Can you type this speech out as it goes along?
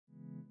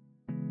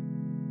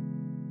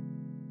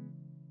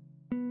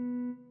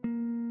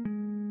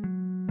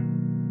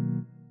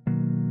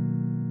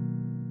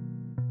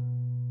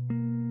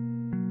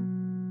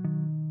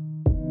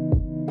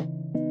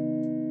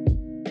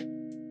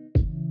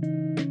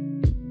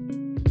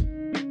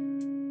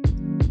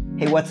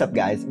Hey, what's up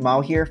guys?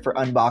 Mao here for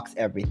Unbox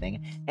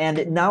Everything.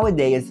 And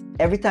nowadays,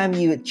 every time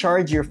you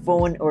charge your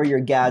phone or your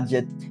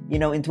gadget,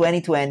 in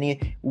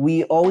 2020,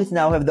 we always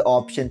now have the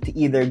option to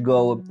either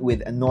go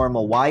with a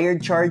normal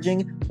wired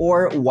charging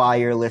or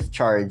wireless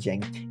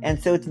charging. And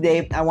so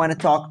today, I want to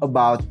talk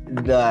about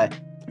the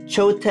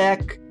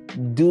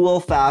Choetech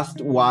dual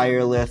fast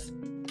wireless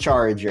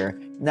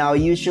charger. Now,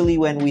 usually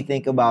when we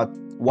think about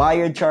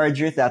wired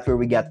chargers, that's where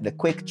we get the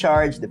quick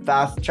charge, the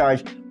fast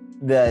charge,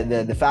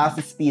 the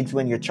fastest speeds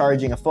when you're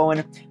charging a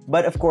phone.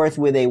 But of course,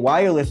 with a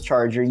wireless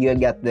charger, you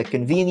get the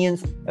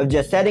convenience of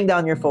just setting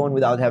down your phone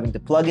without having to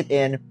plug it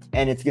in,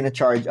 and it's going to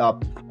charge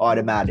up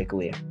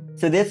automatically.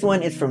 So this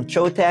one is from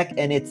Choetech,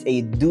 and it's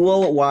a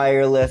dual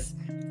wireless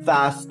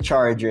fast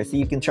charger. So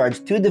you can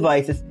charge two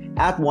devices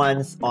at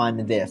once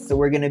on this. So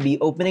we're going to be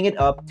opening it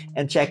up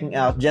and checking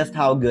out just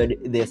how good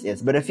this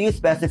is. But a few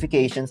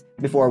specifications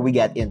before we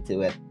get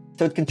into it.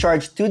 So it can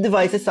charge two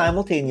devices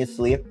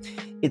simultaneously.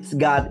 It's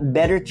got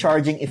better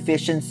charging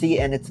efficiency,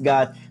 and it's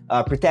got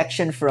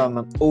protection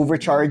from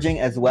overcharging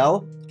as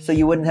well. So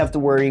you wouldn't have to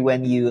worry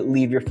when you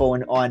leave your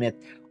phone on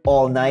it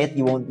all night.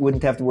 You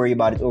wouldn't have to worry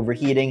about it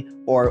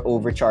overheating or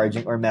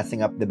overcharging or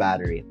messing up the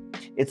battery.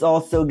 It's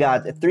also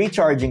got three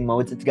charging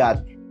modes. It's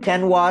got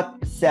 10 watt,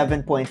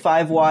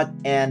 7.5 watt,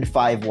 and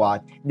 5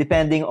 watt,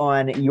 depending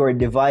on your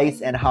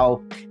device and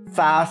how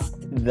fast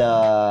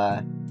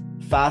the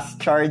fast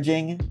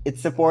charging it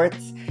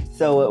supports.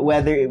 So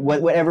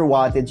whatever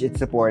wattage it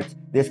supports,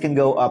 this can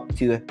go up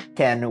to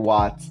 10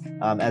 watts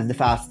as the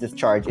fastest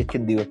charge it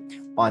can do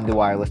on the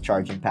wireless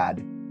charging pad.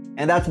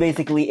 And that's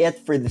basically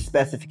it for the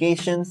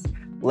specifications.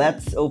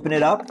 Let's open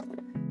it up.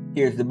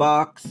 Here's the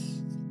box.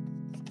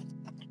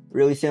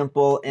 Really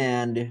simple,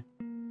 and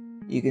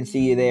you can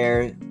see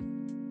there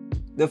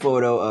the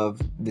photo of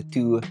the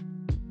two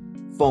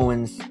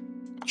phones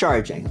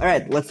charging. All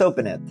right, let's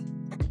open it.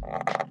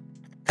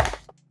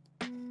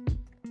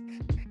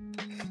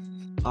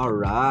 All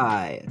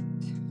right,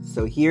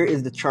 so here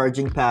is the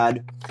charging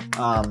pad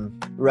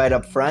right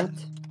up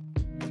front.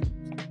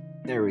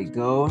 There we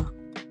go.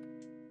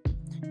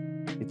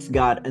 It's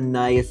got a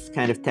nice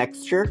kind of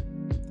texture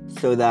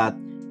so that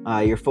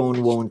your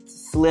phone won't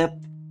slip,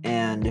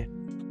 and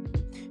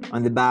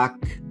on the back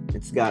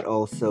it's got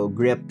also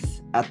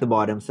grips at the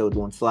bottom so it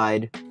won't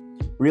slide.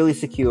 Really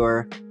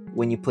secure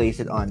when you place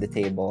it on the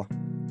table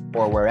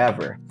or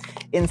wherever.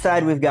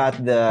 Inside we've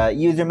got the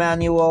user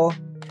manual.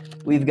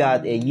 We've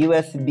got a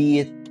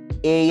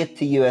USB-A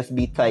to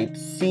USB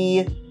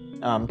Type-C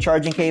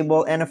charging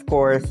cable, and of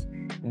course,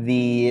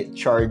 the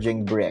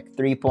charging brick,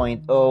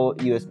 3.0,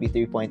 USB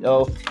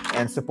 3.0,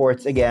 and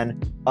supports,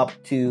 again, up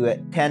to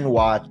 10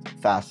 watt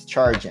fast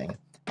charging.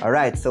 All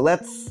right, so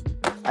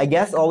I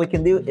guess all we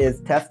can do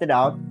is test it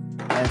out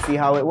and see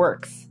how it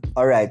works.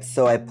 All right,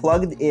 so I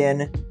plugged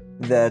in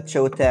the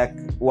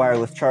Choetech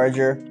wireless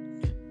charger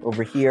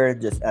over here,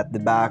 just at the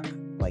back,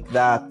 like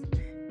that.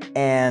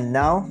 And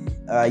now,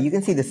 you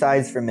can see the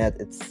size from it.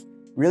 It's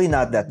really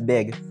not that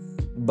big,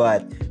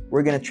 but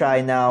we're gonna try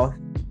now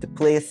to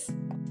place,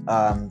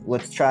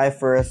 let's try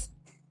first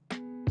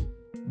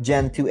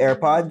Gen 2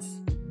 AirPods.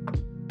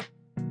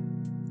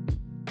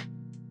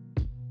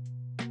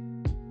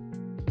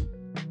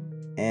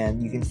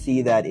 And you can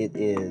see that it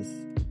is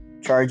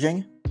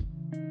charging.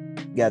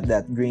 Got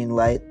that green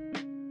light.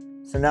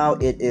 So now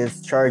it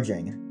is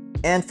charging.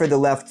 And for the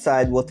left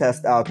side, we'll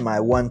test out my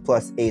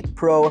OnePlus 8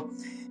 Pro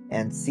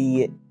and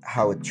see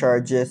how it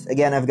charges.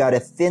 Again, I've got a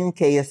thin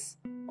case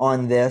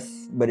on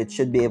this, but it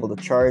should be able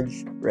to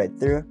charge right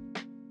through.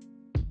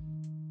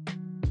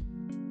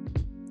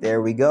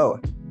 There we go.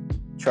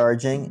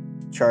 Charging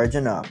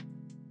up.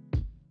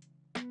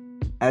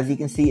 As you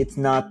can see, it's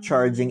not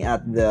charging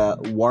at the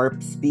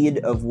warp speed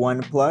of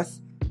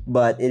OnePlus,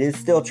 but it is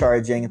still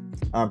charging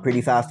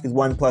pretty fast, because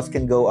OnePlus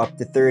can go up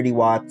to 30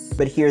 watts,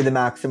 but here the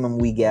maximum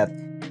we get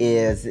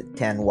is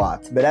 10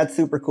 watts. But that's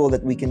super cool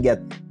that we can get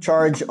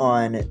charge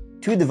on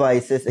two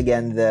devices,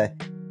 again, the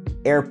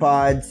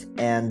AirPods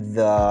and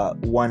the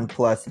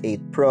OnePlus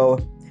 8 Pro.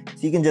 So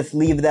you can just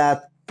leave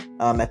that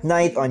at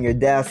night on your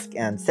desk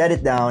and set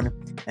it down,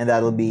 and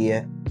that'll be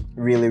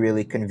really,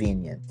 really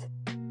convenient.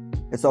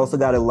 It's also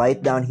got a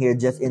light down here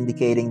just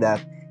indicating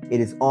that it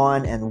is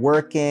on and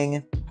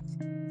working.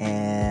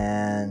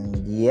 And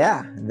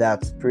yeah,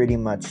 that's pretty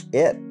much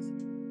it.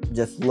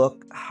 Just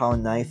look how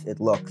nice it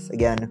looks.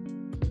 Again,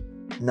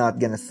 not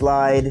gonna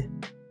slide,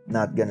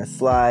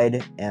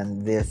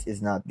 and this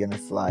is not gonna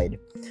slide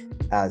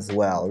as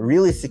well.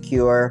 Really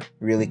secure,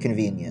 really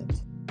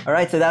convenient. All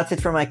right, so that's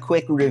it for my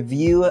quick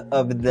review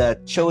of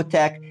the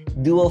Choetech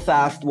dual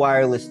fast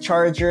wireless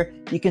charger.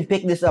 You can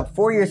pick this up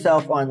for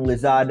yourself on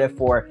Lazada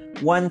for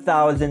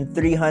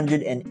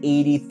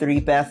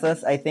 1,383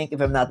 pesos, I think, if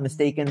I'm not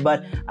mistaken,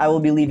 but I will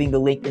be leaving the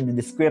link in the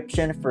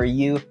description for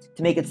you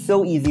to make it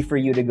so easy for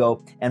you to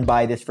go and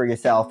buy this for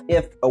yourself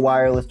if a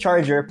wireless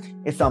charger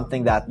is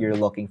something that you're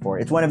looking for.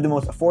 It's one of the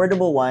most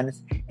affordable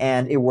ones,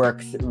 and it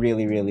works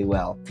really, really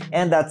well.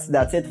 And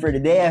that's it for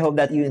today. I hope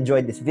that you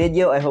enjoyed this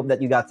video. I hope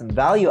that you got some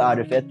value out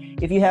of it.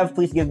 If you have,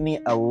 please give me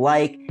a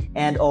like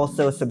and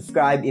also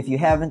subscribe if you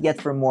haven't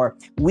yet for more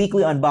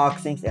weekly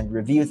unboxings and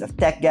reviews of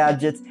tech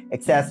gadgets,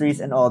 accessories,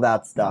 and all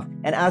that stuff.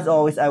 And as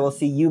always, I will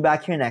see you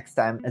back here next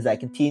time as I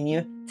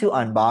continue to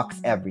unbox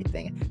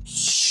everything.